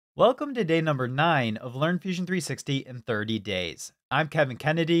Welcome to day number 9 of Learn Fusion 360 in 30 days. I'm Kevin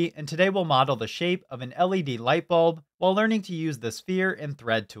Kennedy, and today we'll model the shape of an LED light bulb while learning to use the sphere and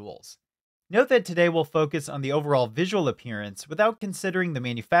thread tools. Note that today we'll focus on the overall visual appearance without considering the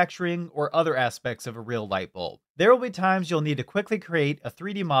manufacturing or other aspects of a real light bulb. There will be times you'll need to quickly create a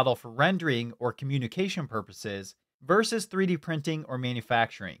 3D model for rendering or communication purposes versus 3D printing or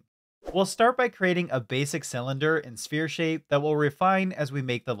manufacturing. We'll start by creating a basic cylinder and sphere shape that we'll refine as we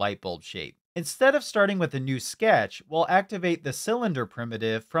make the light bulb shape. Instead of starting with a new sketch, we'll activate the cylinder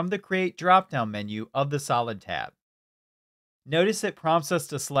primitive from the Create drop-down menu of the Solid tab. Notice it prompts us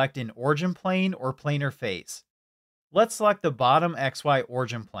to select an origin plane or planar face. Let's select the bottom XY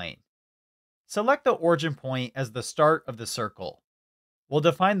origin plane. Select the origin point as the start of the circle. We'll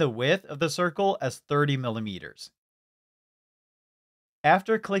define the width of the circle as 30 millimeters.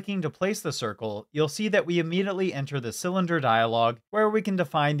 After clicking to place the circle, you'll see that we immediately enter the cylinder dialog where we can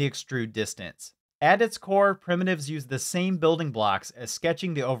define the extrude distance. At its core, primitives use the same building blocks as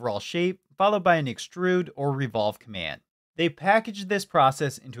sketching the overall shape, followed by an extrude or revolve command. They package this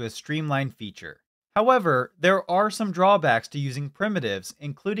process into a streamlined feature. However, there are some drawbacks to using primitives,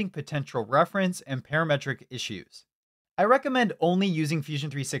 including potential reference and parametric issues. I recommend only using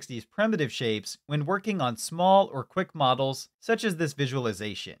Fusion 360's primitive shapes when working on small or quick models such as this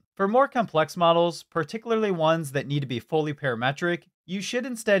visualization. For more complex models, particularly ones that need to be fully parametric, you should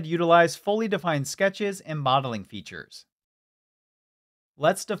instead utilize fully defined sketches and modeling features.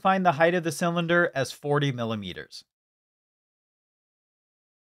 Let's define the height of the cylinder as 40 millimeters.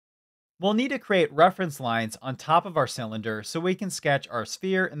 We'll need to create reference lines on top of our cylinder so we can sketch our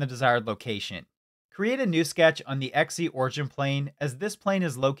sphere in the desired location. Create a new sketch on the XZ origin plane as this plane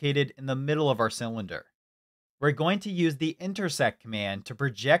is located in the middle of our cylinder. We're going to use the Intersect command to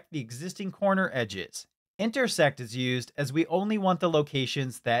project the existing corner edges. Intersect is used as we only want the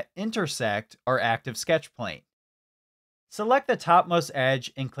locations that intersect our active sketch plane. Select the topmost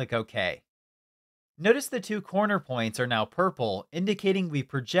edge and click OK. Notice the two corner points are now purple, indicating we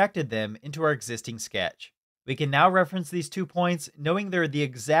projected them into our existing sketch. We can now reference these 2 points, knowing they're the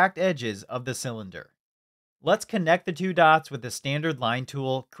exact edges of the cylinder. Let's connect the 2 dots with the standard line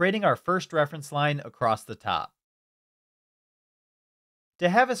tool, creating our first reference line across the top. To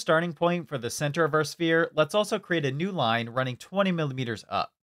have a starting point for the center of our sphere, let's also create a new line running 20 millimeters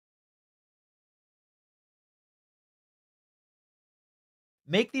up.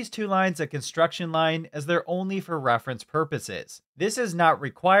 Make these 2 lines a construction line as they're only for reference purposes. This is not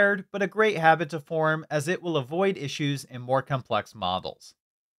required, but a great habit to form as it will avoid issues in more complex models.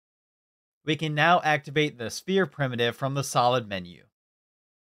 We can now activate the sphere primitive from the solid menu.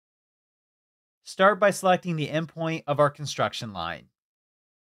 Start by selecting the endpoint of our construction line.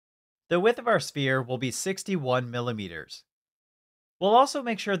 The width of our sphere will be 61 millimeters. We'll also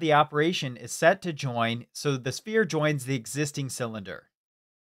make sure the operation is set to join so the sphere joins the existing cylinder.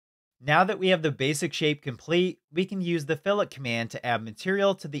 Now that we have the basic shape complete, we can use the fillet command to add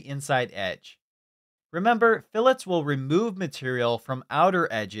material to the inside edge. Remember, fillets will remove material from outer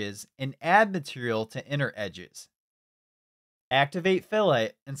edges and add material to inner edges. Activate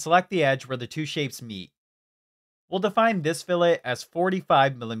fillet and select the edge where the 2 shapes meet. We'll define this fillet as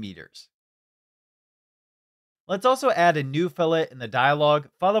 45 millimeters. Let's also add a new fillet in the dialog,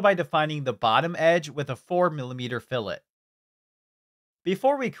 followed by defining the bottom edge with a 4 millimeter fillet.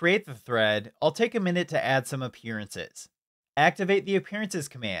 Before we create the thread, I'll take a minute to add some appearances. Activate the Appearances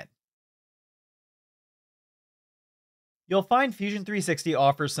command. You'll find Fusion 360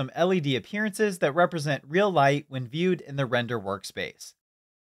 offers some LED appearances that represent real light when viewed in the render workspace.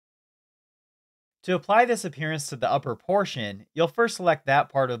 To apply this appearance to the upper portion, you'll first select that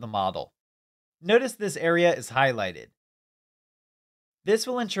part of the model. Notice this area is highlighted. This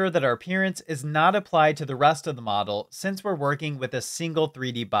will ensure that our appearance is not applied to the rest of the model since we're working with a single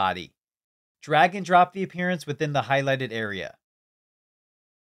 3D body. Drag and drop the appearance within the highlighted area.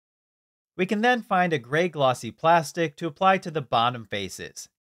 We can then find a gray glossy plastic to apply to the bottom faces.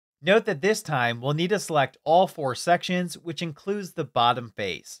 Note that this time we'll need to select all 4 sections, which includes the bottom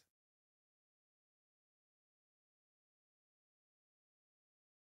face.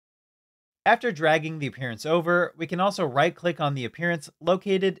 After dragging the appearance over, we can also right-click on the appearance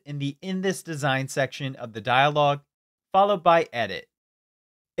located in the In This Design section of the dialog, followed by Edit.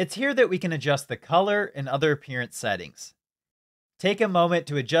 It's here that we can adjust the color and other appearance settings. Take a moment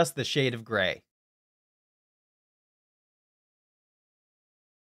to adjust the shade of gray.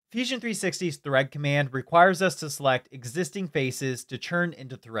 Fusion 360's Thread command requires us to select existing faces to turn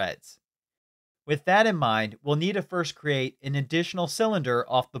into threads. With that in mind, we'll need to first create an additional cylinder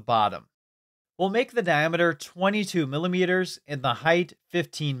off the bottom. We'll make the diameter 22 millimeters and the height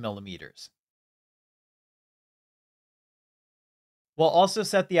 15 millimeters. We'll also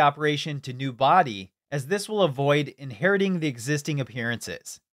set the operation to new body, as this will avoid inheriting the existing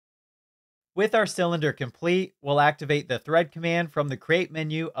appearances. With our cylinder complete, we'll activate the thread command from the Create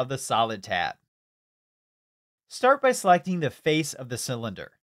menu of the Solid tab. Start by selecting the face of the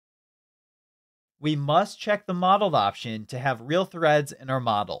cylinder. We must check the modeled option to have real threads in our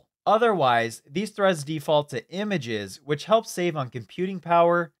model. Otherwise, these threads default to images, which helps save on computing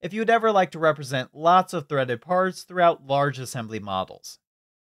power if you'd ever like to represent lots of threaded parts throughout large assembly models.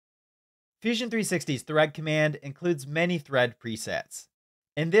 Fusion 360's thread command includes many thread presets.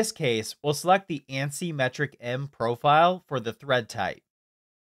 In this case, we'll select the ANSI metric M profile for the thread type.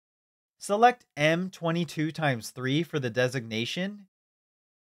 Select M22x3 for the designation,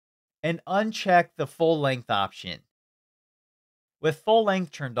 and uncheck the full length option. With full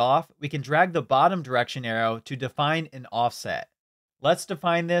length turned off, we can drag the bottom direction arrow to define an offset. Let's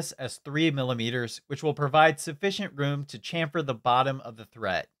define this as 3 millimeters, which will provide sufficient room to chamfer the bottom of the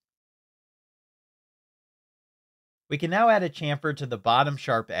thread. We can now add a chamfer to the bottom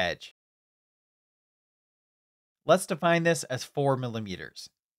sharp edge. Let's define this as 4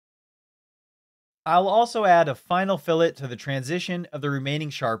 millimeters. I'll also add a final fillet to the transition of the remaining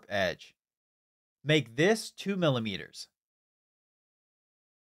sharp edge. Make this 2 millimeters.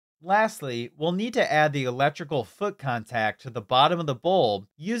 Lastly, we'll need to add the electrical foot contact to the bottom of the bulb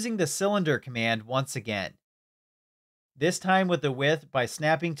using the cylinder command once again. This time with the width by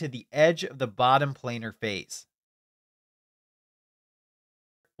snapping to the edge of the bottom planar face.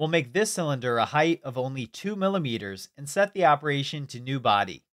 We'll make this cylinder a height of only 2 millimeters and set the operation to new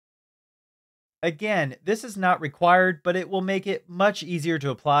body. Again, this is not required, but it will make it much easier to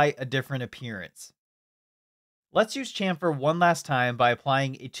apply a different appearance. Let's use chamfer one last time by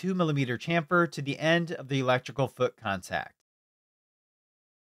applying a 2 millimeter chamfer to the end of the electrical foot contact.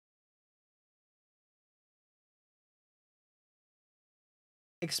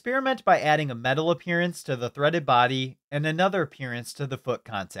 Experiment by adding a metal appearance to the threaded body and another appearance to the foot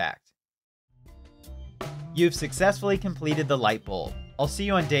contact. You've successfully completed the light bulb. I'll see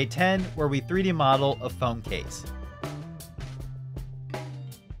you on day 10 where we 3D model a phone case.